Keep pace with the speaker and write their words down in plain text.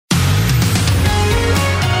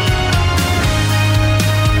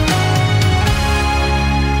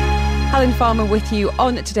Farmer with you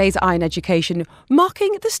on today's Eye on Education,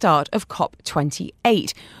 marking the start of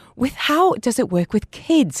COP28. With how does it work with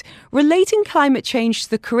kids? Relating climate change to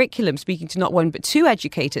the curriculum, speaking to not one but two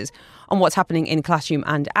educators on what's happening in classroom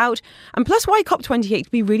and out. And plus why COP28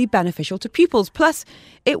 could be really beneficial to pupils. Plus,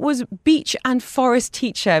 it was beach and forest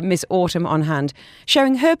teacher Miss Autumn on hand,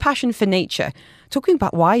 sharing her passion for nature, talking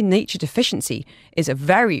about why nature deficiency is a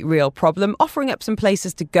very real problem, offering up some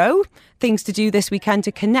places to go, things to do this weekend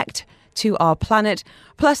to connect to our planet,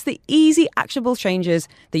 plus the easy, actionable changes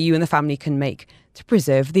that you and the family can make to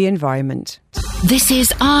preserve the environment. This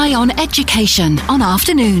is Eye on Education on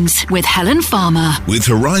Afternoons with Helen Farmer. With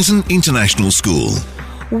Horizon International School.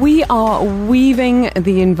 We are weaving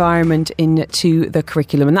the environment into the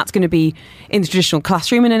curriculum, and that's going to be in the traditional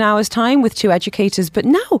classroom in an hour's time with two educators. But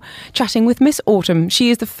now, chatting with Miss Autumn. She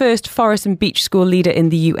is the first forest and beach school leader in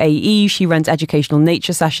the UAE. She runs educational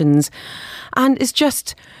nature sessions and is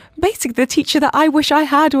just basically the teacher that I wish I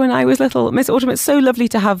had when I was little. Miss Autumn, it's so lovely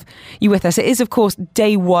to have you with us. It is, of course,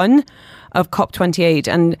 day one of COP28.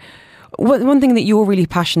 And one thing that you're really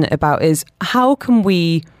passionate about is how can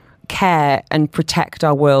we care and protect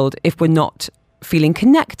our world if we're not feeling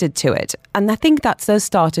connected to it? And I think that does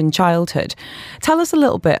start in childhood. Tell us a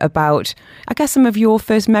little bit about, I guess, some of your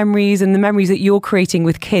first memories and the memories that you're creating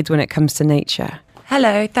with kids when it comes to nature.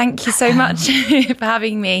 Hello, thank you so much for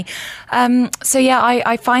having me.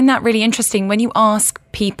 I find that really interesting. When you ask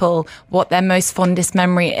people what their most fondest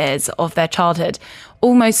memory is of their childhood,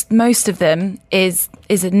 most of them is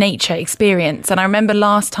a nature experience. And I remember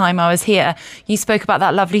last time I was here, you spoke about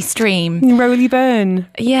that lovely stream, Rowley Burn.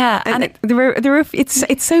 Yeah, and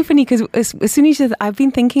it's so funny because as soon as you said, I've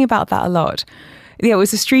been thinking about that a lot. Yeah, it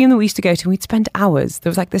was a stream that we used to go to, and we'd spend hours. There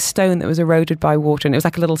was like this stone that was eroded by water, and it was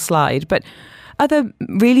like a little slide. But other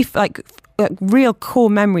really real core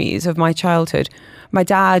memories of my childhood. My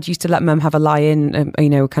dad used to let Mum have a lie-in,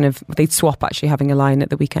 they'd swap actually having a lie-in at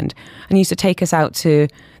the weekend. And he used to take us out to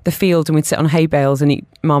the field and we'd sit on hay bales and eat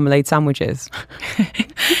marmalade sandwiches.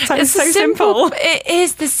 It's so simple. It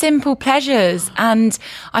is the simple pleasures. And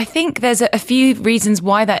I think there's a few reasons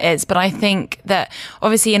why that is. But I think that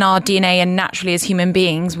obviously in our DNA and naturally as human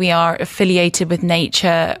beings, we are affiliated with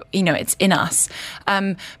nature. You know, it's in us.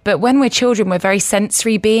 But when we're children, we're very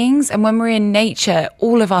sensory beings. And when we're in nature,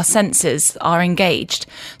 all of our senses are engaged.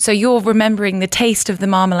 So you're remembering the taste of the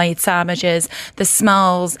marmalade sandwiches, the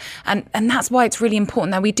smells. And that's why it's really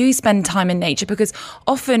important that we do spend time in nature, because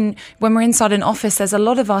often when we're inside an office, there's a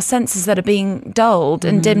lot of our senses that are being dulled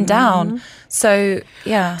and dimmed down. So,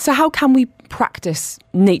 yeah. So how can we practice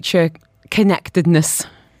nature connectedness?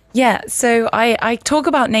 Yeah, so I talk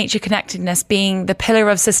about nature connectedness being the pillar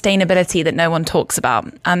of sustainability that no one talks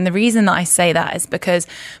about. And the reason that I say that is because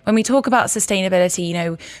when we talk about sustainability, you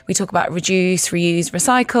know, we talk about reduce, reuse,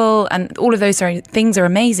 recycle, and all of those things are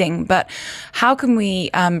amazing. But how can we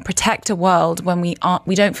protect a world when we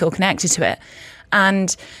don't feel connected to it?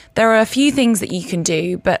 And there are a few things that you can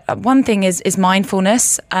do, but one thing is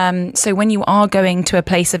mindfulness. So when you are going to a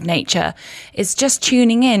place of nature, it's just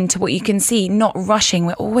tuning in to what you can see, not rushing.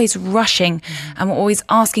 We're always rushing and we're always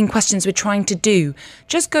asking questions. We're trying to do.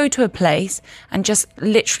 Just go to a place and just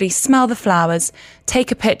literally smell the flowers,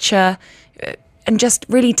 take a picture, and just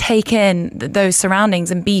really take in those surroundings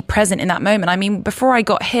and be present in that moment. I mean, before I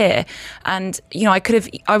got here, and you know,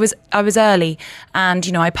 I was early, and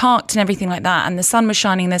you know, I parked and everything like that, and the sun was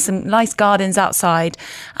shining. There's some nice gardens outside,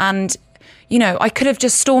 and you know, I could have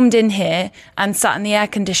just stormed in here and sat in the air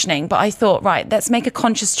conditioning, but I thought, right, let's make a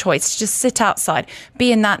conscious choice to just sit outside,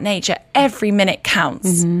 be in that nature. Every minute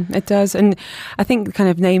counts. It does. And I think kind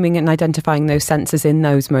of naming and identifying those senses in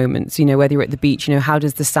those moments, you know, whether you're at the beach, you know, how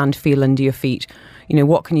does the sand feel under your feet? You know,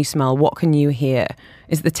 what can you smell? What can you hear?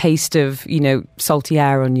 Is it the taste of, you know, salty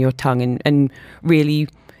air on your tongue, and really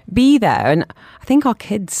be there? And I think our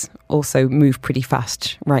kids also move pretty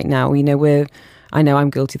fast right now. You know, I know I'm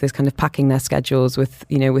guilty of this kind of packing their schedules with,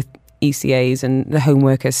 you know, with ECAs and the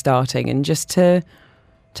homework is starting, and just to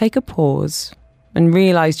take a pause and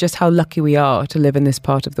realise just how lucky we are to live in this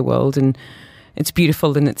part of the world. And it's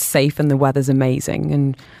beautiful and it's safe and the weather's amazing.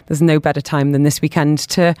 And there's no better time than this weekend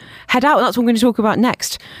to head out. And that's what we're going to talk about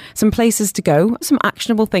next. Some places to go, some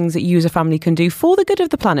actionable things that you as a family can do for the good of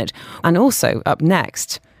the planet. And also up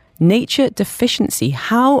next, nature deficiency.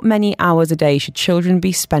 How many hours a day should children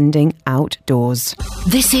be spending outdoors?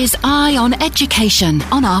 This is Eye on Education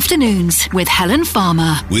on Afternoons with Helen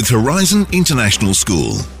Farmer. With Horizon International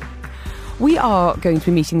School. We are going to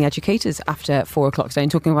be meeting the educators after 4 o'clock today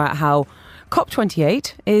and talking about how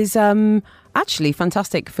COP28 is actually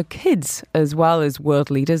fantastic for kids as well as world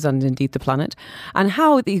leaders and indeed the planet, and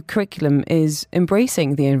how the curriculum is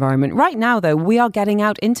embracing the environment. Right now, though, we are getting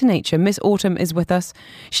out into nature. Miss Autumn is with us.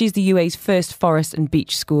 She's the UAE's first forest and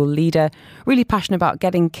beach school leader, really passionate about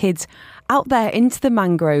getting kids out there into the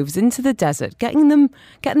mangroves, into the desert, getting them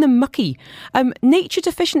mucky. Nature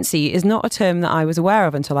deficiency is not a term that I was aware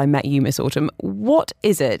of until I met you, Miss Autumn. What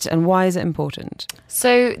is it and why is it important?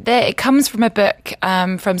 So it comes from a book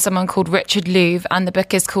from someone called Richard Louv, and the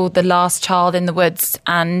book is called The Last Child in the Woods,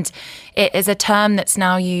 and it is a term that's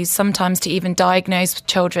now used sometimes to even diagnose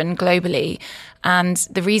children globally. And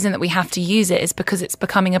the reason that we have to use it is because it's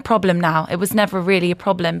becoming a problem now. It was never really a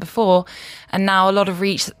problem before. And now a lot of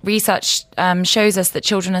research shows us that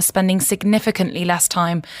children are spending significantly less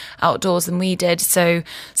time outdoors than we did. So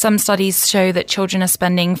some studies show that children are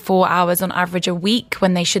spending 4 hours on average a week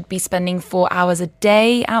when they should be spending 4 hours a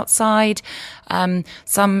day outside.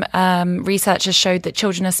 Some researchers showed that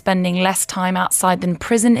children are spending less time outside than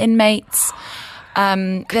prison inmates.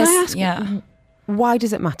 Can I ask, why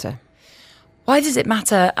does it matter? Why does it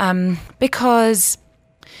matter? Because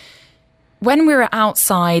when we're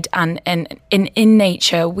outside and in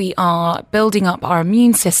nature, we are building up our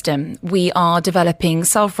immune system. We are developing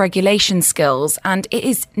self-regulation skills, and it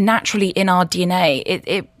is naturally in our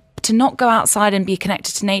DNA. To not go outside and be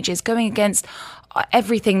connected to nature is going against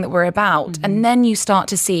everything that we're about. Mm-hmm. And then you start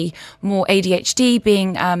to see more ADHD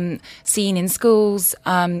being seen in schools.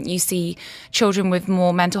 You see children with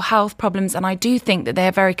more mental health problems. And I do think that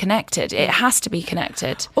they're very connected. It has to be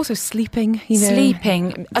connected. Also sleeping,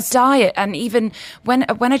 Sleeping, a diet. And even when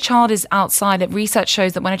a child is outside, research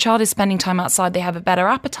shows that when a child is spending time outside, they have a better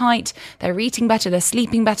appetite, they're eating better, they're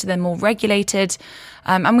sleeping better, they're more regulated.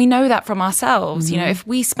 And we know that from ourselves. Mm-hmm. If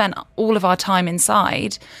we spent all of our time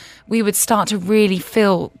inside, we would start to really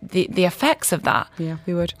feel the effects of that. Yeah,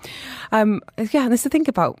 we would. And there's the thing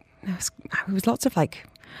about, it was lots of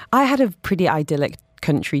I had a pretty idyllic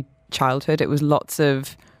country childhood. It was lots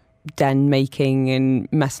of den making and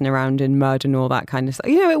messing around in mud and all that kind of stuff.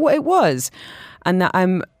 It was. And that,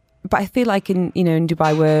 but I feel like in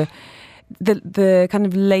Dubai, where the kind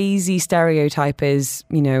of lazy stereotype is,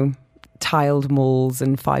 tiled malls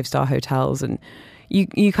and 5-star hotels, and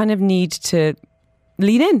you kind of need to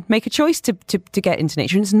lean in, make a choice to get into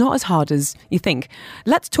nature. And it's not as hard as you think.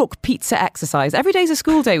 Let's talk pizza exercise. Every day's a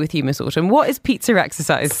school day with you, Miss Autumn. What is pizza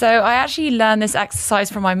exercise? So I actually learned this exercise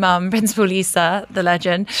from my mum, Principal Lisa, the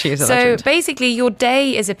legend. She is a legend. So basically your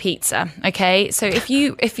day is a pizza, okay? So if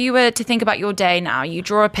you were to think about your day now, you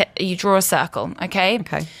draw a circle, okay?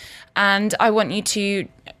 Okay. And I want you to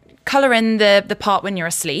colour in the part when you're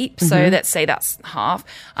asleep. So let's say that's half.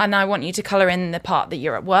 And I want you to colour in the part that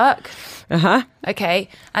you're at work. Uh-huh. Okay.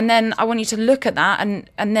 And then I want you to look at that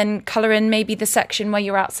and then colour in maybe the section where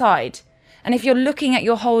you're outside. And if you're looking at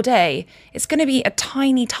your whole day, it's going to be a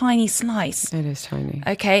tiny, tiny slice. It is tiny.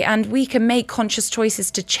 Okay, and we can make conscious choices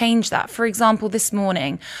to change that. For example, this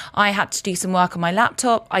morning, I had to do some work on my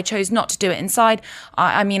laptop. I chose not to do it inside.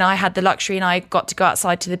 I had the luxury and I got to go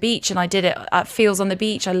outside to the beach, and I did it at Fields on the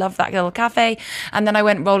Beach. I love that little cafe. And then I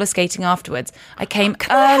went roller skating afterwards. I came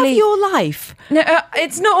Can early. I have your life? No,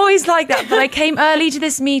 it's not always like that, but I came early to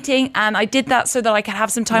this meeting and I did that so that I could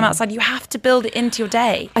have some time outside. You have to build it into your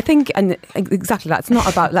day. I think, and exactly that. It's not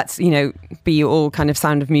about let's be all kind of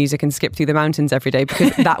Sound of Music and skip through the mountains every day,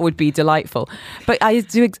 because that would be delightful. But I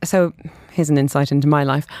do. So here's an insight into my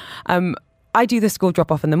life. I do the school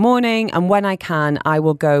drop off in the morning, and when I can, I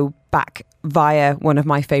will go back via one of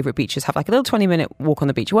my favourite beaches, have a little 20-minute walk on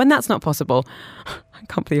the beach. When that's not possible, I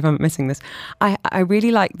can't believe I'm missing this. I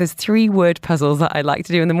really like, there's 3 word puzzles that I like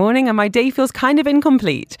to do in the morning, and my day feels kind of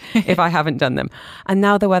incomplete if I haven't done them. And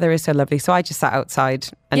now the weather is so lovely, so I just sat outside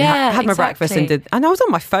and had my breakfast and I was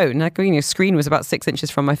on my phone. Screen was about 6 inches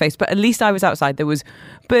from my face, but at least I was outside. There was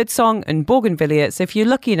birdsong and bougainvillea. So if you're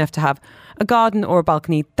lucky enough to have a garden or a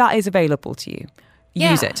balcony, that is available to you.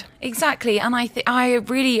 Use it. Exactly. And I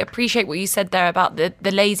really appreciate what you said there about the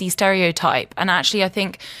lazy stereotype. And actually, I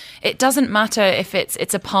think it doesn't matter if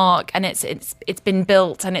it's a park and it's been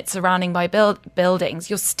built and it's surrounding by buildings.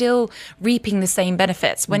 You're still reaping the same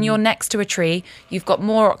benefits. When you're next to a tree, you've got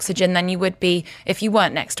more oxygen than you would be if you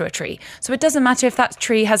weren't next to a tree. So it doesn't matter if that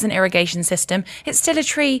tree has an irrigation system. It's still a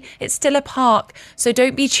tree. It's still a park. So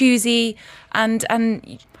don't be choosy and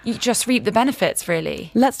you just reap the benefits, really.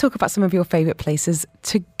 Let's talk about some of your favourite places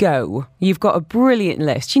to go. You've got a brilliant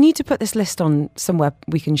list. You need to put this list on somewhere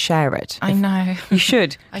we can share it. I know. You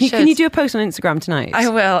should. Can you do a post on Instagram tonight? I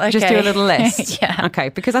will, okay. Just do a little list. Yeah. Okay,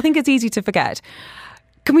 because I think it's easy to forget.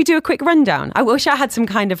 Can we do a quick rundown? I wish I had some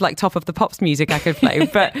kind of like Top of the Pops music I could play,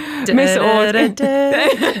 but Miss Autumn.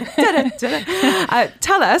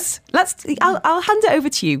 Tell us. I'll hand it over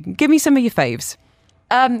to you. Give me some of your faves.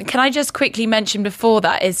 Can I just quickly mention before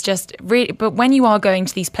that is just really, but when you are going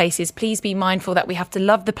to these places, please be mindful that we have to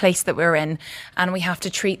love the place that we're in and we have to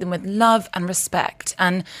treat them with love and respect.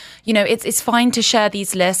 And, you know, it's fine to share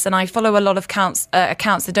these lists. And I follow a lot of accounts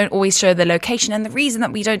that don't always show the location. And the reason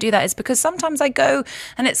that we don't do that is because sometimes I go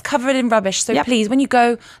and it's covered in rubbish. So please, when you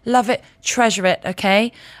go, love it, treasure it,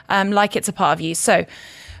 okay? Like it's a part of you. So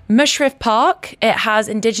Mushriff Park, it has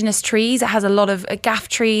indigenous trees. It has a lot of gaff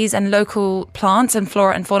trees and local plants and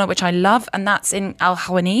flora and fauna, which I love. And that's in Al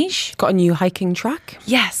Hawanij. Got a new hiking track.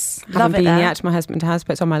 Yes, Haven't love it been there. yet. My husband has,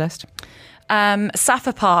 but it's on my list.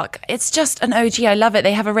 Safa Park, it's just an OG. I love it.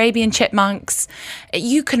 They have Arabian chipmunks.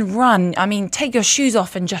 You can run. I mean, take your shoes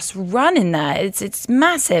off and just run in there. It's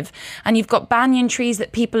massive. And you've got banyan trees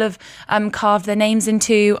that people have carved their names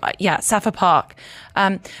into. Safa Park.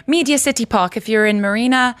 Media City Park, if you're in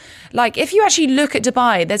Marina, like if you actually look at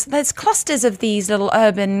Dubai, there's clusters of these little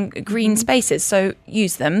urban green spaces, so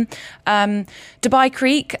use them. Dubai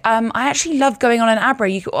Creek, I actually love going on an Abra.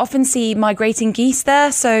 You can often see migrating geese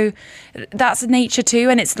there, so that's nature too,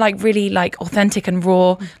 and it's like really like authentic and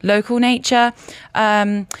raw local nature.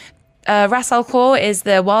 Ras Al Khor is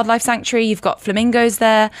the wildlife sanctuary. You've got flamingos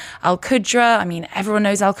there. Al Qudra, I mean, everyone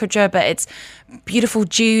knows Al Qudra, but it's beautiful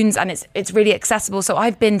dunes and it's really accessible. So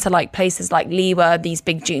I've been to like places like Liwa, these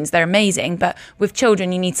big dunes. They're amazing, but with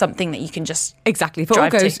children, you need something that you can just exactly. If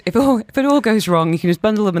it all goes wrong, you can just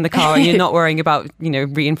bundle them in the car and you're not worrying about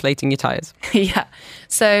reinflating your tires. Yeah.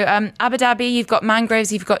 So Abu Dhabi, you've got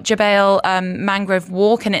mangroves, you've got Jubail Mangrove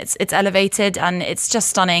Walk, and it's elevated and it's just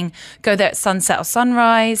stunning. Go there at sunset or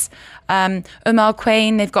sunrise. Al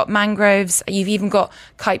Quwain, they've got mangroves. You've even got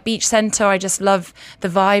Kite Beach Centre. I just love the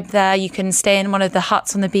vibe there. You can stay in one of the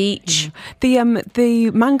huts on the beach.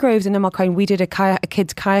 The mangroves in Al Quwain, we did a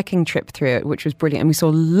kids kayaking trip through it, which was brilliant, and we saw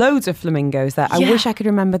loads of flamingos there. I wish I could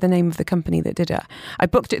remember the name of the company that did it. I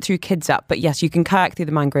booked it through Kids Up, but yes, you can kayak through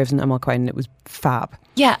the mangroves in Al Quwain, and it was fab.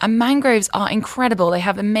 Yeah, and mangroves are incredible. They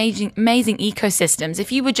have amazing ecosystems.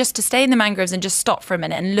 If you were just to stay in the mangroves and just stop for a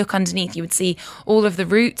minute and look underneath, you would see all of the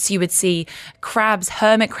roots. You would see crabs,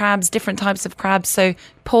 hermit crabs, different types of crabs. So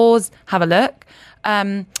pause, have a look.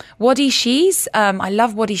 Wadi Shiz, I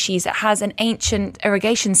love Wadi Shiz. It has an ancient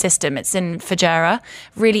irrigation system. It's in Fujairah.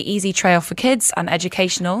 Really easy trail for kids and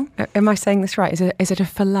educational. Am I saying this right? Is it a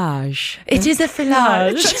filage? It is a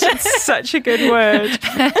filage. It's such a good word.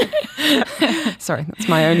 Sorry, that's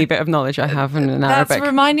my only bit of knowledge I have in Arabic. That's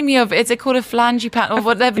reminding me of, is it called a phalangipan or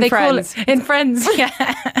whatever they call it? In Friends, yeah.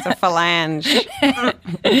 It's a phalange.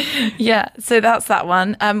 Yeah, so that's that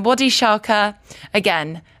one. Wadi Shalka,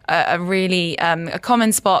 again, a really a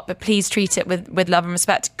common spot, but please treat it with love and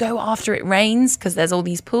respect. Go after it rains because there's all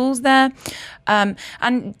these pools there.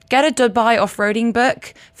 And get a Dubai off-roading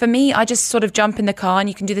book. For me, I just sort of jump in the car, and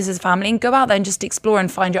you can do this as a family, and go out there and just explore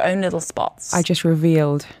and find your own little spots. I just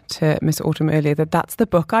revealed to Miss Autumn earlier that that's the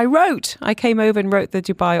book I wrote. I came over and wrote the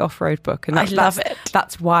Dubai off-road book. And I love it.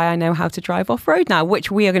 That's why I know how to drive off-road now,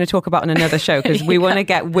 which we are going to talk about in another show because we want to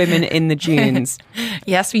get women in the dunes.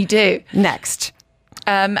 Yes, we do. Next.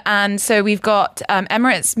 And so we've got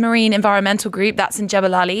Emirates Marine Environmental Group. That's in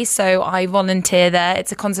Jebel Ali. So I volunteer there.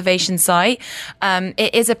 It's a conservation site.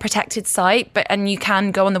 It is a protected site, and you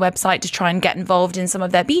can go on the website to try and get involved in some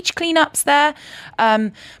of their beach cleanups there.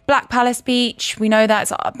 Black Palace Beach, we know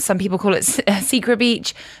that. Some people call it Secret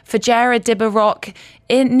Beach. Fujairah Dibba Rock.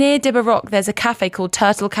 Near Dibba Rock, there's a cafe called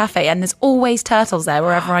Turtle Cafe, and there's always turtles there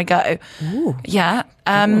wherever I go. Ooh. Yeah.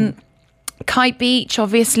 Kite Beach,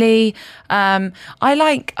 obviously. I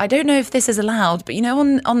don't know if this is allowed, but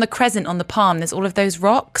on the crescent, on the palm, there's all of those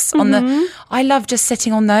rocks I love just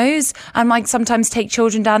sitting on those. I might sometimes take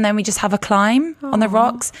children down there and we just have a climb on the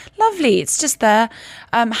rocks. Lovely. It's just there.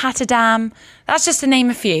 Hatta Dam. That's just to name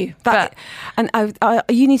a few. And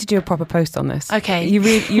you need to do a proper post on this. Okay. You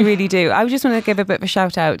really do. I just want to give a bit of a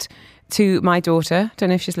shout out to my daughter. Don't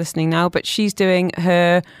know if she's listening now, but she's doing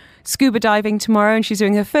her scuba diving tomorrow, and she's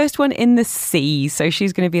doing her first one in the sea. So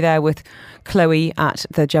she's going to be there with Chloe at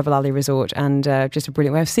the Jebel Ali Resort, and just a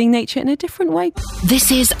brilliant way of seeing nature in a different way.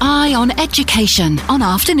 This is Eye on Education on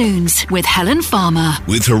Afternoons with Helen Farmer.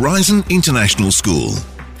 With Horizon International School.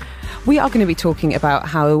 We are going to be talking about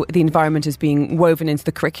how the environment is being woven into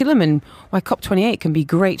the curriculum and why COP28 can be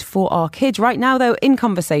great for our kids. Right now, though, in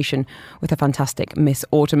conversation with a fantastic Miss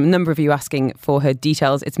Autumn. A number of you asking for her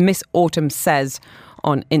details. It's Miss Autumn Says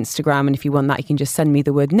on Instagram. And if you want that, you can just send me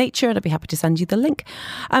the word nature and I'd be happy to send you the link.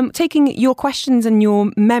 Taking your questions and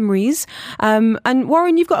your memories. And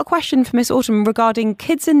Warren, you've got a question for Miss Autumn regarding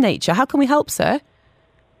kids in nature. How can we help, sir?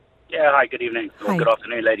 Yeah, hi, good evening. Hi. Or good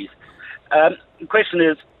afternoon, ladies. The question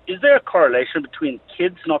is there a correlation between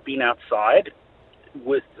kids not being outside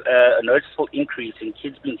with a noticeable increase in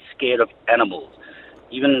kids being scared of animals?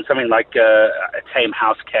 Even something like a tame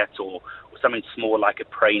house cat or something small like a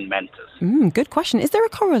praying mantis. Good question. Is there a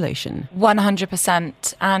correlation?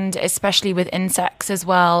 100%, and especially with insects as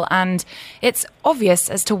well. And it's obvious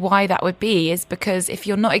as to why that would be, is because if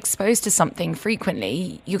you're not exposed to something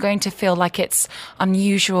frequently, you're going to feel like it's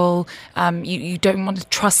unusual. You don't want to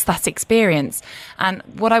trust that experience. And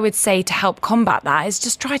what I would say to help combat that is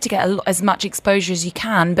just try to get as much exposure as you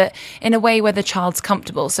can, but in a way where the child's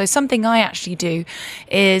comfortable. So something I actually do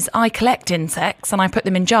is I collect insects and I put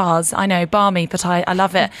them in jars. I know, balmy, but I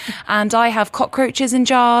love it. And I have cockroaches in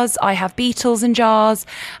jars, I have beetles in jars,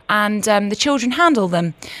 and the children handle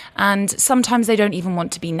them. And sometimes they don't even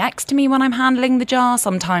want to be next to me when I'm handling the jar.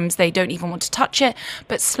 Sometimes they don't even want to touch it.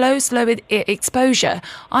 But slow exposure.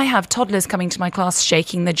 I have toddlers coming to my class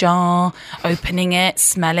shaking the jar, opening it,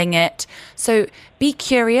 smelling it. So be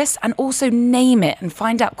curious and also name it and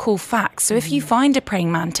find out cool facts. So if you find a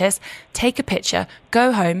praying mantis, take a picture,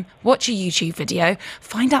 go home, watch a YouTube video,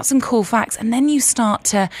 find out some cool facts, and then you start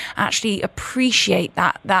to actually appreciate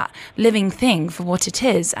that living thing for what it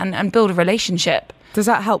is and build a relationship. Does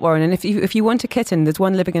that help, Warren? And if you want a kitten, there's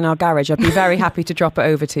one living in our garage. I'd be very happy to drop it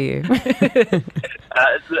over to you.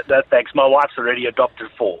 Thanks. My wife's already adopted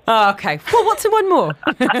 4. Oh, okay. Well, what's in one more?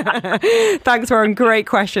 Thanks, Warren. Great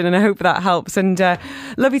question, and I hope that helps. And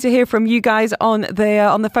lovely to hear from you guys on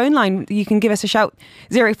the phone line. You can give us a shout,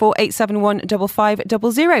 04871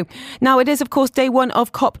 5500. Now, it is, of course, day 1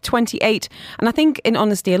 of COP28. And I think, in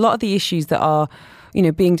honesty, a lot of the issues that are,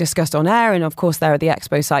 being discussed on air and, of course, there at the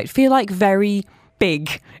Expo site feel like very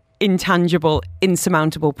big, intangible,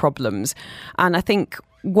 insurmountable problems. And I think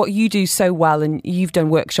what you do so well, and you've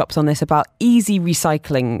done workshops on this about easy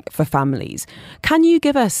recycling for families. Can you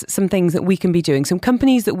give us some things that we can be doing, some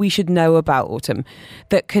companies that we should know about, Autumn,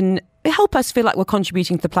 that can help us feel like we're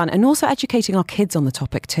contributing to the planet and also educating our kids on the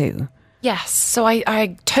topic too? Yes, so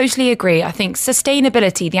I totally agree. I think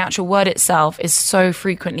sustainability, the actual word itself, is so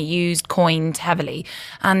frequently used, coined heavily.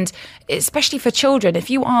 And especially for children,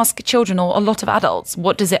 if you ask children or a lot of adults,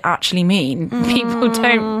 what does it actually mean? People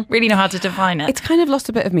don't really know how to define it. It's kind of lost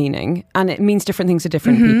a bit of meaning, and it means different things to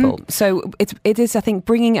different people. So it is, I think,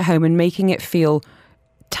 bringing it home and making it feel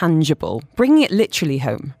tangible, bringing it literally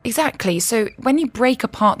home. Exactly. So when you break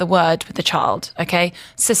apart the word with the child, okay,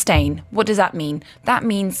 sustain, what does that mean? That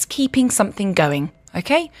means keeping something going,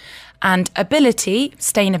 okay? And ability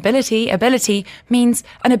means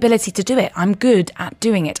an ability to do it. I'm good at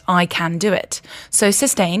doing it. I can do it. So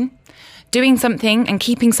sustain, doing something and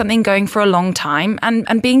keeping something going for a long time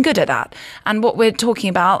and being good at that. And what we're talking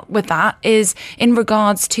about with that is in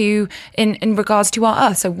regards to our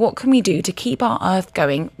Earth. So what can we do to keep our Earth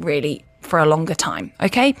going really for a longer time,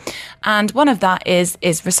 okay? And one of that is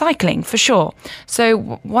recycling, for sure. So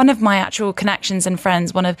one of my actual connections and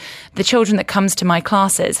friends, one of the children that comes to my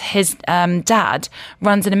classes, his dad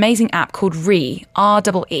runs an amazing app called REE,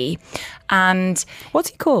 R-E-E. And what's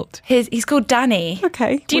he called? He's called Danny.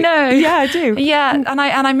 Okay. Do you know? Yeah, I do. Yeah, and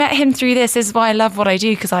I met him through this. This is why I love what I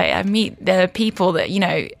do, because I meet the people that,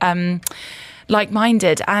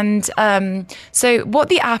 like-minded. And so what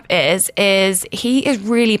the app is he is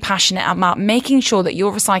really passionate about making sure that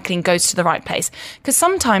your recycling goes to the right place. Because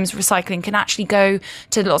sometimes recycling can actually go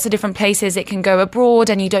to lots of different places. It can go abroad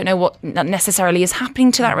and you don't know what necessarily is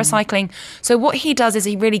happening to that recycling. So what he does is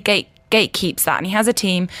he really gatekeeps that, and he has a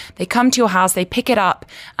team. They come to your house, they pick it up,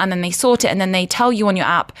 and then they sort it, and then they tell you on your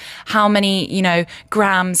app how many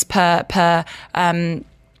grams per per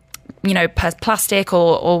plastic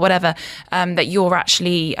or whatever that you're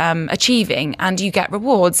actually achieving, and you get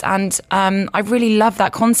rewards. And I really love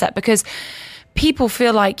that concept, because people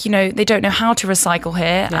feel like, they don't know how to recycle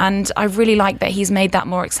here. Yeah. And I really like that he's made that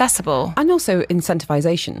more accessible. And also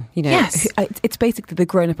incentivization, Yes. It's basically the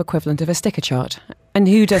grown-up equivalent of a sticker chart. And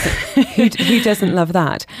who doesn't, who doesn't love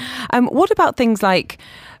that? What about things like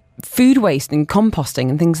food waste and composting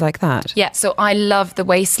and things like that? Yeah, so I love the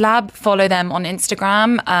Waste Lab. Follow them on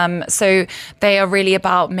Instagram. So they are really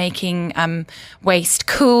about making waste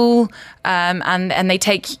cool, and they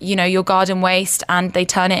take your garden waste and they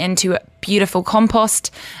turn it into beautiful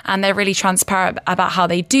compost, and they're really transparent about how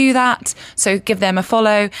they do that. So give them a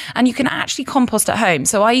follow, and you can actually compost at home.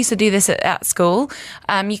 So I used to do this at school.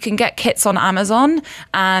 You can get kits on Amazon,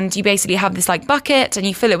 and you basically have this like bucket, and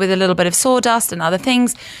you fill it with a little bit of sawdust and other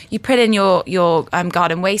things. You put in your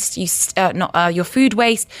garden waste, your food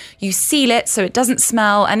waste. You seal it so it doesn't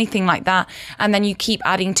smell, anything like that, and then you keep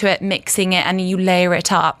adding to it, mixing it, and you layer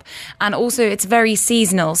it up. And also, it's very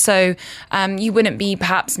seasonal, so you wouldn't be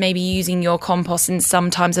perhaps maybe using your compost in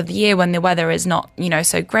some times of the year when the weather is not,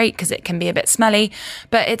 so great, because it can be a bit smelly.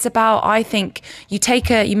 But it's about, I think, you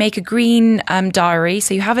make a green diary.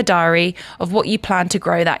 So you have a diary of what you plan to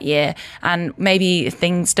grow that year, and maybe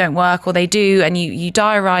things don't work or they do, and you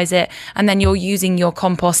diarise it, and then you're using your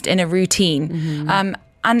compost in a routine. Mm-hmm.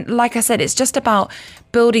 And like I said, it's just about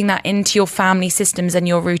building that into your family systems and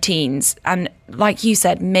your routines. And like you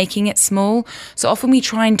said, making it small. So often we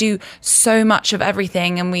try and do so much of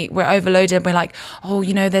everything, and we're overloaded. We're like,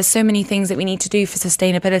 there's so many things that we need to do for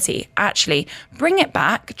sustainability. Actually, bring it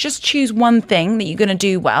back. Just choose one thing that you're going to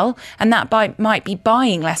do well. And that might be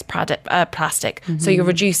buying less plastic. Mm-hmm. So you're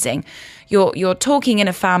reducing. You're talking in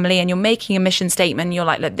a family, and you're making a mission statement. You're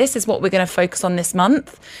like, look, this is what we're going to focus on this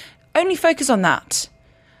month. Only focus on that.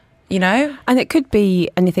 And it could be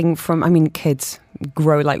anything from, kids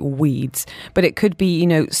grow like weeds, but it could be,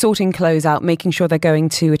 sorting clothes out, making sure they're going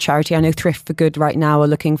to a charity. I know Thrift for Good right now are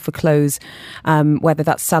looking for clothes, whether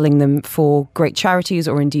that's selling them for great charities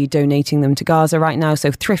or indeed donating them to Gaza right now. So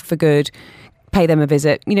Thrift for Good, pay them a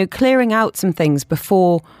visit, clearing out some things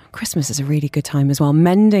before Christmas is a really good time as well.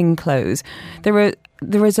 Mending clothes.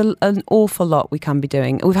 There is an awful lot we can be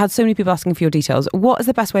doing. We've had so many people asking for your details. What is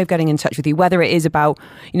the best way of getting in touch with you? Whether it is about,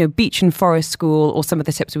 beach and forest school, or some of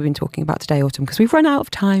the tips we've been talking about today, Autumn, because we've run out of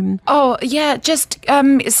time. Oh, yeah. Just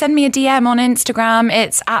send me a DM on Instagram.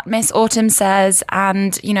 It's @MissAutumnSays.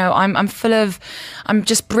 And, I'm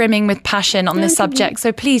just brimming with passion on this subject.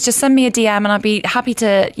 So please just send me a DM, and I'll be happy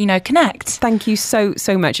to, connect. Thank you so,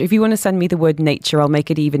 so much. If you want to send me the word nature, I'll make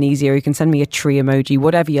it even easier. You can send me a tree emoji,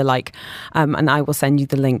 whatever you like. And I will send you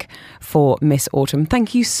the link for Miss Autumn.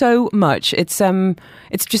 Thank you so much. It's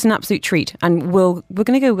just an absolute treat, and we're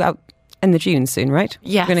going to go out in the dunes soon, right?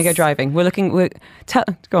 Yes. We're going to go driving. Go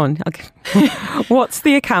on. Okay. What's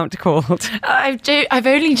the account called? I've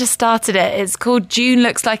only just started it. It's called June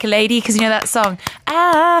Looks Like a Lady, because you know that song.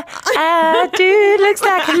 June looks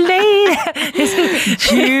like a lady.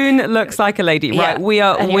 June looks like a lady. Yeah. Right.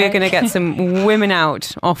 We're going to get some women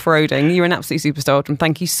out off-roading. You're an absolute superstar, Autumn.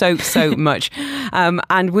 Thank you so, so much.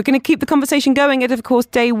 And we're going to keep the conversation going at, of course,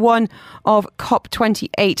 day one of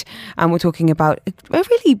COP28. And we're talking about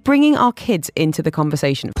really bringing our kids into the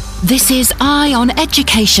conversation. This is Eye on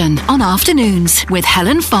Education on Afternoons with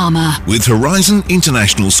Helen Farmer. With Horizon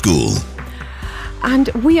International School. And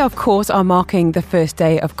we, of course, are marking the first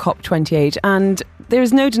day of COP28, and there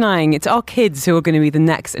is no denying it's our kids who are going to be the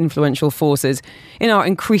next influential forces in our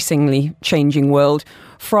increasingly changing world.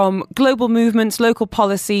 From global movements, local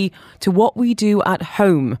policy, to what we do at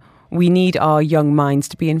home. We need our young minds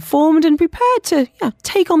to be informed and prepared to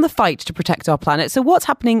take on the fight to protect our planet. So what's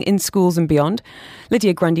happening in schools and beyond?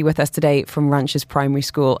 Lydia Grundy with us today from Ranches Primary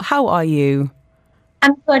School. How are you?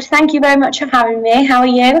 I'm good. Thank you very much for having me. How are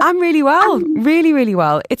you? I'm really well. Really, really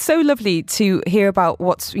well. It's so lovely to hear about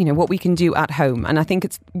what we can do at home. And I think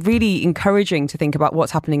it's really encouraging to think about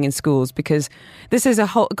what's happening in schools, because this is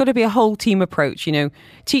got to be a whole team approach,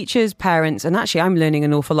 teachers, parents, and actually I'm learning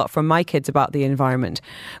an awful lot from my kids about the environment.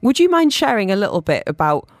 Would you mind sharing a little bit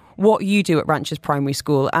about what you do at Ranches Primary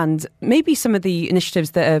School, and maybe some of the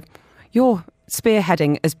initiatives that you're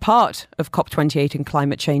spearheading as part of COP28 and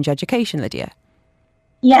climate change education, Lydia?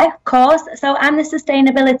 Yeah, of course. So I'm the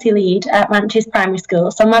sustainability lead at Ranches Primary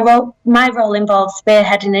School. So my role involves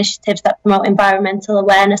spearhead initiatives that promote environmental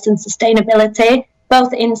awareness and sustainability,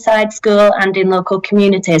 both inside school and in local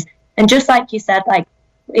communities. And just like you said,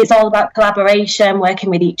 it's all about collaboration,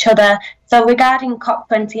 working with each other. So regarding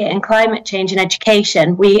COP28 and climate change in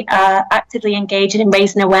education, we are actively engaging in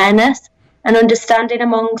raising awareness and understanding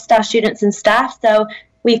amongst our students and staff. So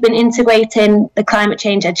we've been integrating the climate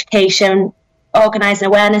change education, organising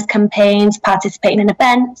awareness campaigns, participating in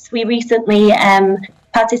events. We recently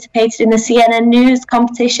participated in the CNN News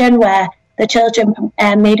competition, where the children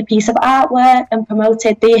made a piece of artwork and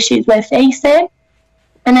promoted the issues we're facing,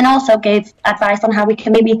 and then also gave advice on how we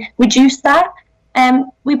can maybe reduce that.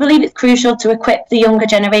 We believe it's crucial to equip the younger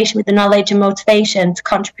generation with the knowledge and motivation to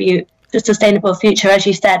contribute to a sustainable future. As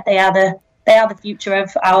you said, they are they are the future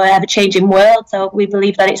of our ever-changing world. So we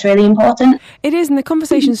believe that it's really important. It is, and the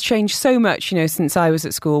conversation's changed so much, since I was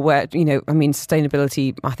at school where,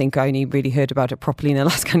 sustainability, I think I only really heard about it properly in the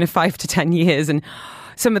last kind of 5 to 10 years. And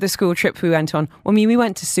some of the school trips we went on, we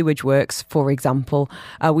went to sewage works, for example.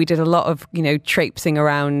 We did a lot of, traipsing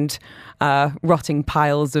around rotting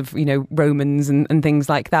piles of, Romans and things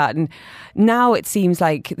like that. And now it seems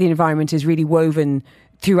like the environment is really woven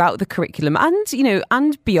throughout the curriculum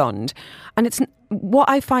and beyond. And it's what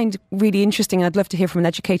I find really interesting, and I'd love to hear from an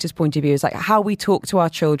educator's point of view, is like how we talk to our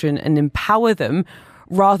children and empower them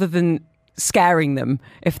rather than scaring them,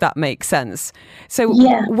 if that makes sense. So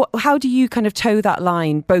how do you kind of toe that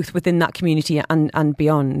line both within that community and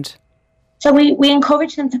beyond? So we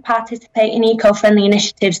encourage them to participate in eco-friendly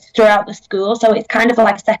initiatives throughout the school. So it's kind of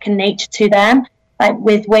like second nature to them. Like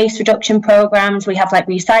with waste reduction programs, we have like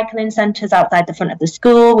recycling centres outside the front of the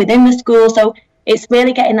school, within the school. So it's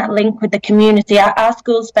really getting that link with the community. Our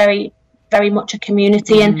school's very, very much a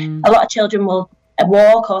community, and a lot of children will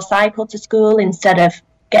walk or cycle to school instead of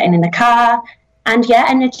getting in the car. And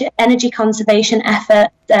energy conservation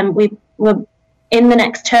efforts. We're in the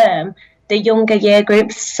next term, the younger year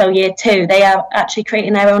groups, so year 2, they are actually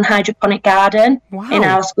creating their own hydroponic garden in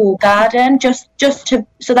our school garden, just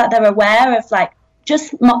so that they're aware of like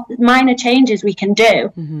just minor changes we can do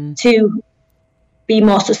to be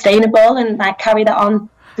more sustainable and like carry that on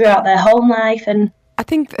throughout their home life. And I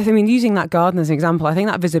mean, using that garden as an example, I think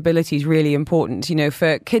that visibility is really important,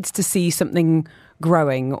 for kids to see something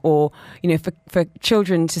growing, or, for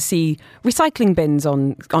children to see recycling bins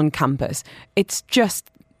on campus. It's just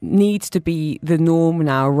needs to be the norm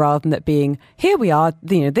now, rather than it being, here we are,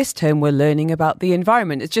 this term we're learning about the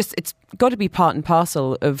environment. It's got to be part and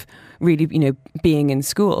parcel of really, being in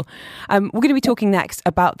school. We're going to be talking next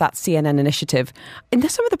about that CNN initiative and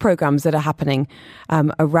some of the programmes that are happening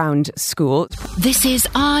around school. This is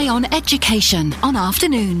Eye on Education on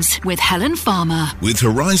Afternoons with Helen Farmer. With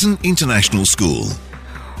Horizon International School.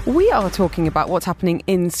 We are talking about what's happening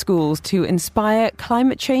in schools to inspire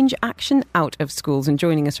climate change action out of schools. And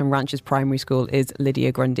joining us from Ranches Primary School is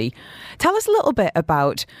Lydia Grundy. Tell us a little bit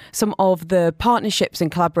about some of the partnerships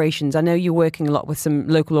and collaborations. I know you're working a lot with some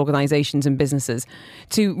local organisations and businesses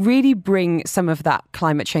to really bring some of that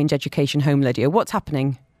climate change education home, Lydia. What's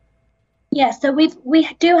happening? Yeah, so we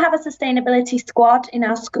do have a sustainability squad in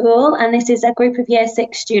our school, and this is a group of year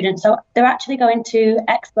 6 students. So they're actually going to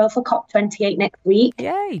Expo for COP28 next week.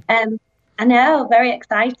 Yay! I know, very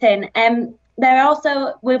exciting. We're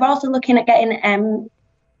also looking at getting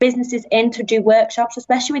businesses in to do workshops,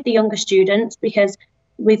 especially with the younger students, because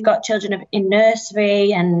we've got children in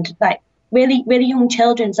nursery and like really, really young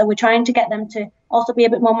children. So we're trying to get them to also be a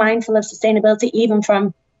bit more mindful of sustainability, even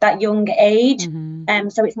from that young age.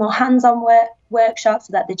 So it's more hands-on workshops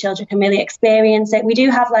so that the children can really experience it. We do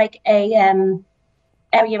have like a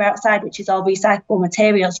area outside which is all recyclable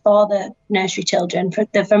materials for the nursery children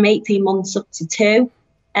from 18 months up to 2,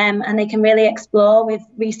 and they can really explore with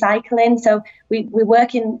recycling. So we're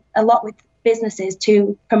working a lot with businesses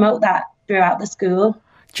to promote that throughout the school.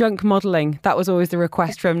 Junk modelling, that was always the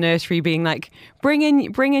request from nursery, being like, bring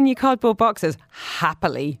in your cardboard boxes.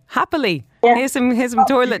 Happily. Yeah. Here's some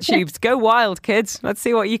toilet tubes. Go wild, kids. Let's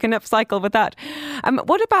see what you can upcycle with that.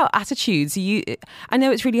 What about attitudes? I know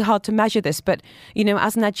it's really hard to measure this, but,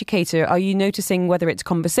 as an educator, are you noticing whether it's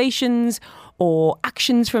conversations or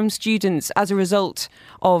actions from students as a result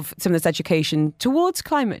of some of this education towards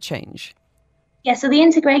climate change? Yeah, so the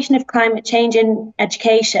integration of climate change in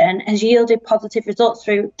education has yielded positive results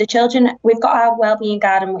through the children. We've got our wellbeing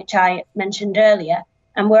garden, which I mentioned earlier,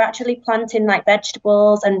 and we're actually planting like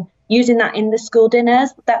vegetables and using that in the school dinners.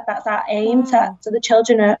 That's our aim. So the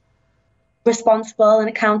children are responsible and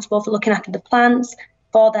accountable for looking after the plants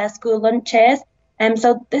for their school lunches.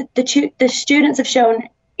 So the students have shown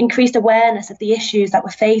increased awareness of the issues that we're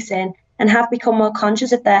facing and have become more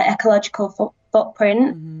conscious of their ecological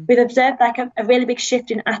footprint. We've observed like a really big shift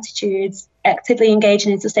in attitudes, actively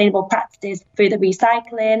engaging in sustainable practices through the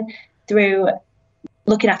recycling, through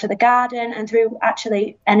looking after the garden, and through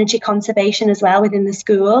actually energy conservation as well within the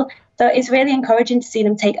school. So it's really encouraging to see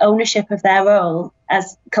them take ownership of their role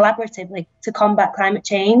as collaboratively to combat climate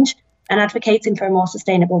change and advocating for a more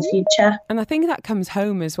sustainable future. And I think that comes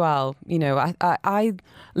home as well. I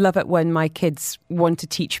love it when my kids want to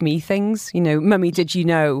teach me things. Mummy, did you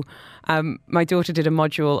know? My daughter did a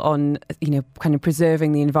module on, kind of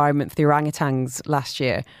preserving the environment for the orangutans last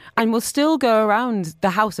year, and will still go around the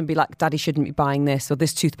house and be like, Daddy shouldn't be buying this, or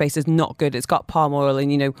this toothpaste is not good, it's got palm oil,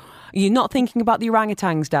 and you're not thinking about the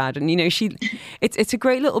orangutans, Dad. And it's a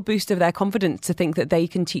great little boost of their confidence to think that they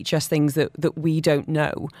can teach us things that we don't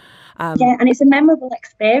know. And it's a memorable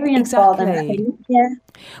experience for them, I think. Yeah.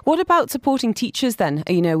 What about supporting teachers then?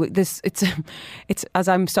 It's as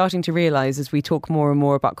I'm starting to realise as we talk more and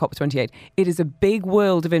more about COP28, it is a big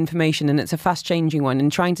world of information and it's a fast changing one,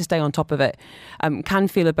 and trying to stay on top of it can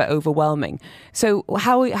feel a bit overwhelming. So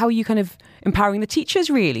how are you kind of empowering the teachers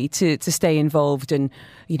really to stay involved and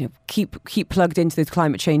keep plugged into those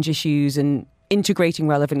climate change issues and integrating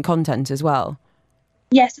relevant content as well?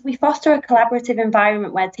 Yes, we foster a collaborative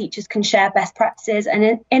environment where teachers can share best practices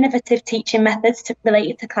and innovative teaching methods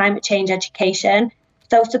related to climate change education.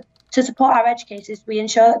 So to support our educators, we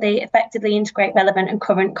ensure that they effectively integrate relevant and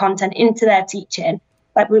current content into their teaching.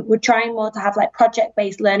 Like we're trying more to have like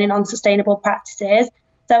project-based learning on sustainable practices.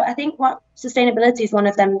 So I think what sustainability is one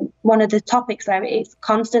of the topics where it's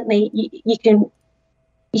constantly you can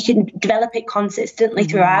develop it consistently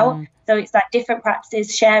throughout. So it's like different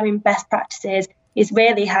practices, sharing best practices is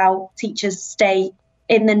really how teachers stay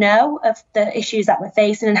in the know of the issues that we're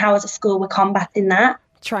facing and how as a school we're combating that.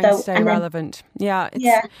 Trying to stay relevant.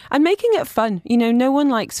 And making it fun. No one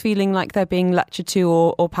likes feeling like they're being lectured to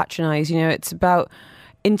or patronised. It's about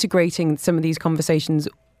integrating some of these conversations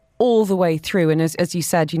all the way through. And as you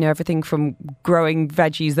said, everything from growing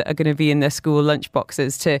veggies that are going to be in their school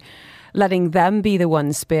lunchboxes to letting them be the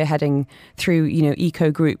ones spearheading through,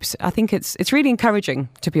 eco groups. I think it's really encouraging,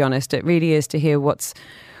 to be honest. It really is, to hear what's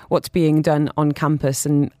being done on campus.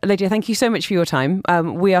 And Lydia, thank you so much for your time.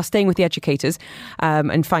 We are staying with the educators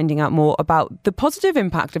and finding out more about the positive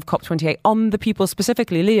impact of COP28 on the pupils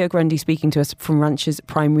specifically. Lydia Grundy speaking to us from Ranches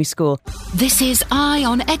Primary School. This is Eye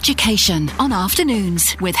on Education on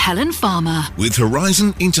Afternoons with Helen Farmer. With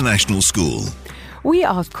Horizon International School. We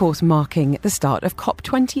are, of course, marking the start of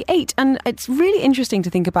COP28, and it's really interesting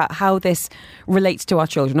to think about how this relates to our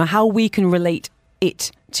children, or how we can relate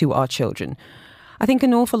it to our children. I think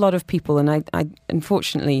an awful lot of people, and I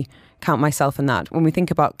unfortunately count myself in that, when we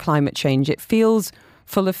think about climate change, it feels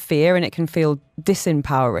full of fear and it can feel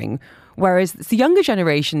disempowering. Whereas it's the younger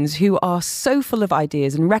generations who are so full of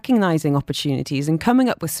ideas and recognising opportunities and coming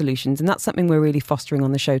up with solutions. And that's something we're really fostering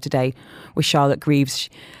on the show today with Charlotte Greaves,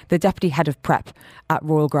 the Deputy Head of Prep at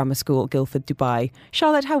Royal Grammar School, Guildford, Dubai.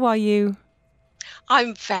 Charlotte, how are you?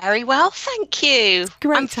 I'm very well, thank you.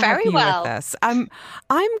 Great I'm to very have you well. with us.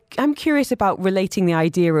 I'm curious about relating the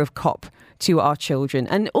idea of COP to our children,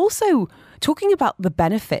 and also talking about the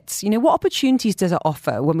benefits. What opportunities does it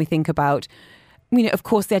offer when we think about, of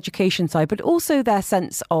course, the education side, but also their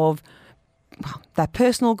sense of their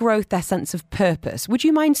personal growth, their sense of purpose. Would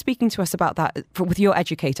you mind speaking to us about that with your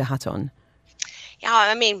educator hat on? Yeah,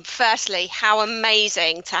 I mean, firstly, how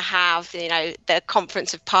amazing to have, the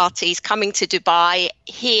Conference of Parties coming to Dubai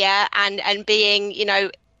here and being,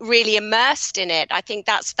 really immersed in it. I think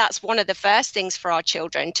that's one of the first things for our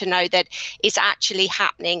children to know, that it's actually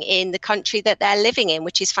happening in the country that they're living in,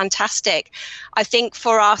 which is fantastic. I think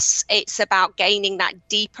for us, it's about gaining that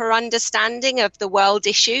deeper understanding of the world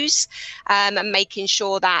issues and making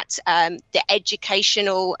sure that the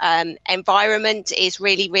educational environment is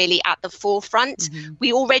really, really at the forefront. Mm-hmm.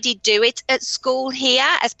 We already do it at school here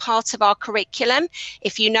as part of our curriculum.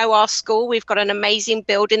 If you know our school, we've got an amazing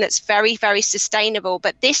building that's very, very sustainable.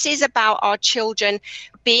 But this is about our children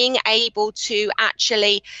being able to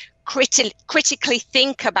actually critically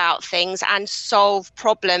think about things and solve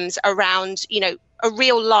problems around, a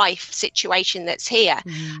real life situation that's here.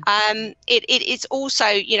 Mm. It's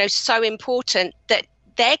also, so important that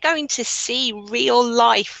they're going to see real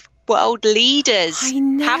life world leaders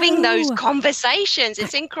having those conversations.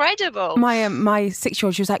 It's incredible. My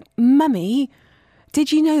 6-year-old, she was like, Mummy, did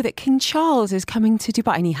you know that King Charles is coming to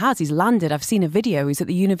Dubai? And he's landed. I've seen a video. He's at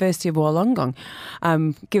the University of Wollongong,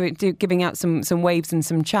 giving out some waves and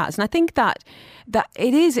some chats. And I think that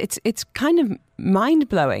it's kind of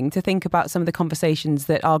mind-blowing to think about some of the conversations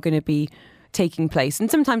that are going to be taking place, and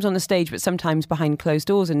sometimes on the stage, but sometimes behind closed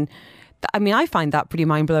doors. And I find that pretty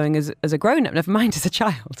mind-blowing as a grown-up, never mind as a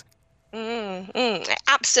child.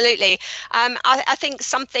 Absolutely. I think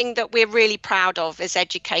something that we're really proud of as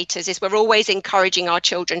educators is we're always encouraging our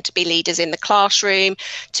children to be leaders in the classroom,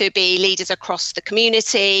 to be leaders across the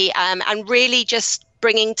community, and really just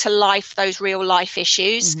bringing to life those real life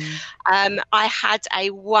issues. Mm-hmm. I had a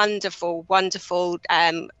wonderful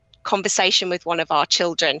conversation with one of our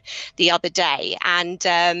children the other day, and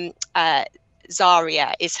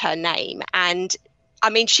Zaria is her name, and I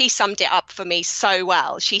mean, she summed it up for me so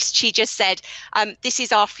well. She just said, this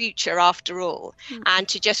is our future after all. And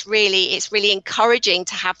to just it's really encouraging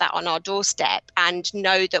to have that on our doorstep and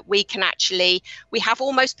know that we have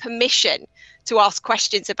almost permission to ask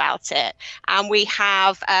questions about it. And we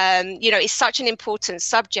have, it's such an important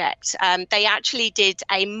subject. They actually did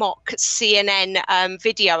a mock CNN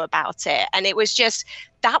video about it. And it was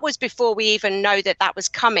that was before we even know that was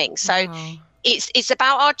coming. So wow. It's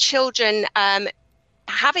about our children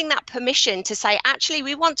having that permission to say, actually,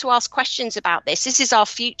 we want to ask questions about this. This is our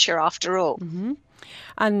future after all. Mm-hmm.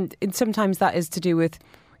 And sometimes that is to do with,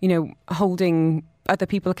 holding other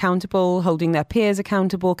people accountable, holding their peers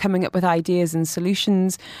accountable, coming up with ideas and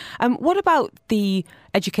solutions. What about the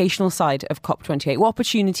educational side of COP28? What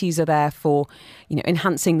opportunities are there for,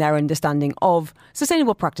 enhancing their understanding of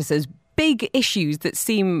sustainable practices, big issues that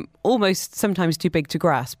seem almost sometimes too big to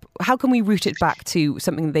grasp? How can we root it back to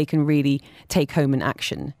something that they can really take home and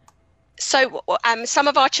action? So some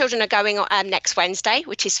of our children are going next Wednesday,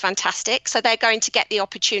 which is fantastic. So they're going to get the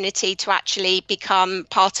opportunity to actually become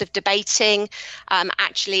part of debating,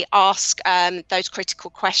 actually ask those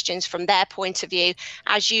critical questions from their point of view.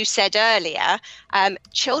 As you said earlier,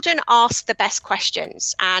 children ask the best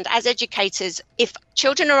questions. And as educators, if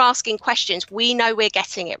children are asking questions, we know we're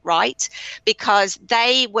getting it right, because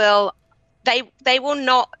they will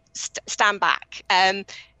not stand back.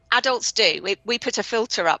 Adults do. We put a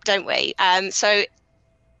filter up, don't we? So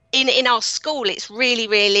in our school, it's really,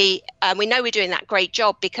 really, we know we're doing that great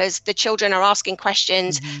job because the children are asking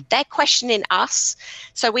questions. Mm-hmm. They're questioning us.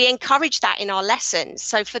 So we encourage that in our lessons.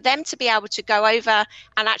 So for them to be able to go over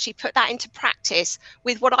and actually put that into practice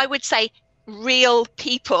with what I would say real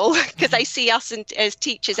people, because they see us as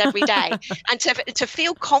teachers every day, and to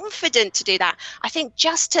feel confident to do that, I think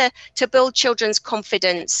just to build children's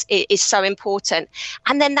confidence is so important.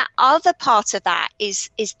 And then that other part of that is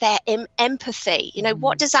their empathy.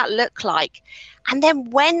 What does that look like? And then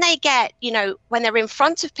when they get, when they're in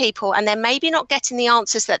front of people and they're maybe not getting the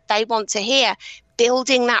answers that they want to hear,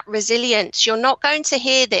 building that resilience. You're not going to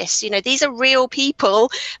hear this. These are real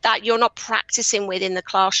people that you're not practicing with in the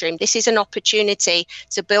classroom. This is an opportunity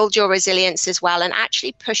to build your resilience as well, and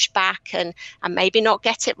actually push back and maybe not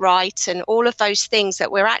get it right, and all of those things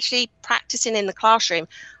that we're actually practicing in the classroom.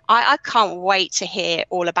 I can't wait to hear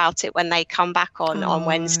all about it when they come back on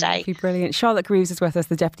Wednesday. Brilliant. Charlotte Greaves is with us,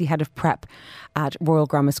 the Deputy Head of Prep at Royal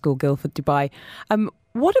Grammar School, Guildford, Dubai.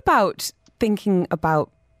 What about thinking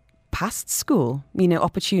about past school,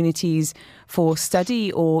 opportunities for study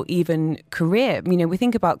or even career? We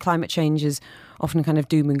think about climate change as often kind of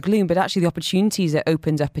doom and gloom, but actually the opportunities it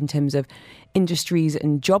opens up in terms of industries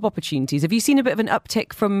and job opportunities. Have you seen a bit of an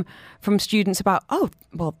uptick from students about,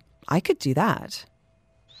 I could do that?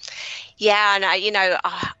 Yeah, and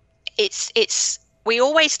it's we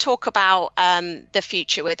always talk about the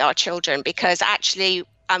future with our children, because actually,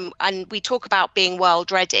 and we talk about being world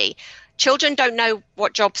ready. Children don't know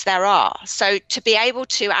what jobs there are. So to be able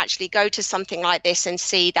to actually go to something like this and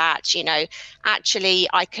see that, actually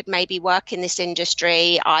I could maybe work in this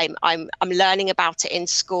industry. I'm learning about it in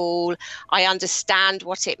school. I understand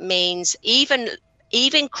what it means. Even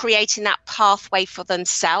creating that pathway for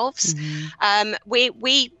themselves.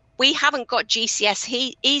 Mm-hmm. We haven't got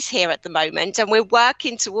GCSEs here at the moment, and we're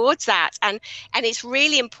working towards that. And it's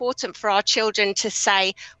really important for our children to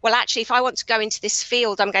say, well, actually, if I want to go into this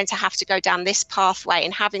field, I'm going to have to go down this pathway,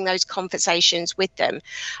 and having those conversations with them.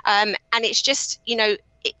 And it's just,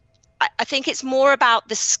 I think it's more about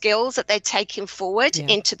the skills that they're taking forward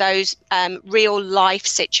into those real life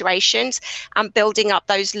situations, and building up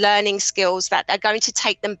those learning skills that are going to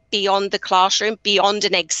take them beyond the classroom, beyond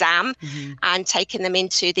an exam, mm-hmm. and taking them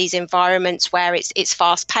into these environments where it's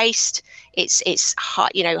fast paced, it's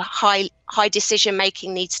high decision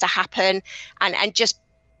making needs to happen, and just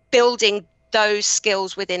building those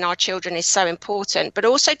skills within our children is so important, but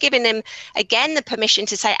also giving them, again, the permission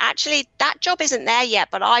to say, actually, that job isn't there yet,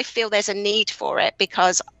 but I feel there's a need for it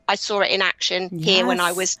because I saw it in action here when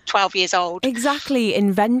I was 12 years old. Exactly.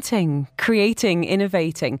 Inventing, creating,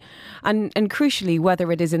 innovating. And crucially,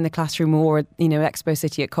 whether it is in the classroom or, Expo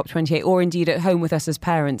City at COP28, or indeed at home with us as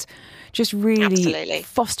parents, just really Absolutely.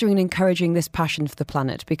 Fostering and encouraging this passion for the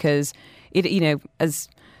planet, because it, as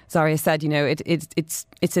Zaria said,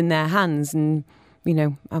 it's in their hands, and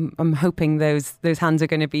I'm hoping those hands are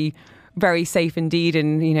going to be very safe indeed,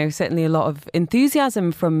 and certainly a lot of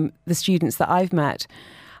enthusiasm from the students that I've met.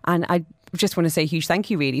 And I just want to say a huge thank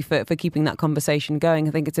you really for keeping that conversation going.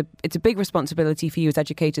 I think it's a big responsibility for you as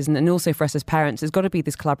educators, and also for us as parents. There's got to be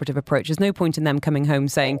this collaborative approach. There's no point in them coming home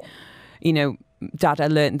saying, Dad, I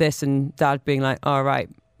learned this, and Dad being like, all right.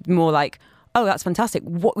 More like, oh, that's fantastic.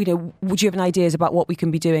 What, would you have any ideas about what we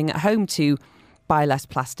can be doing at home to buy less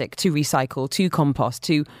plastic, to recycle, to compost,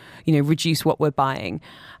 to, reduce what we're buying?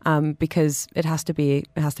 Because it has to be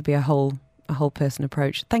a whole person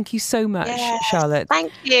approach. Thank you so much, Charlotte.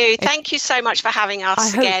 Thank you. Thank you so much for having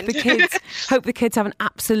us again. Hope the kids have an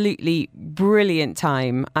absolutely brilliant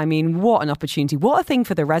time. I mean, what an opportunity. What a thing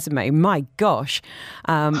for the resume. My gosh.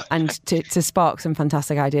 And to spark some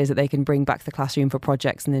fantastic ideas that they can bring back to the classroom for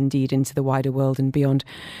projects and indeed into the wider world and beyond.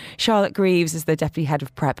 Charlotte Greaves is the Deputy Head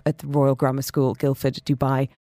of Prep at the Royal Grammar School, Guildford, Dubai.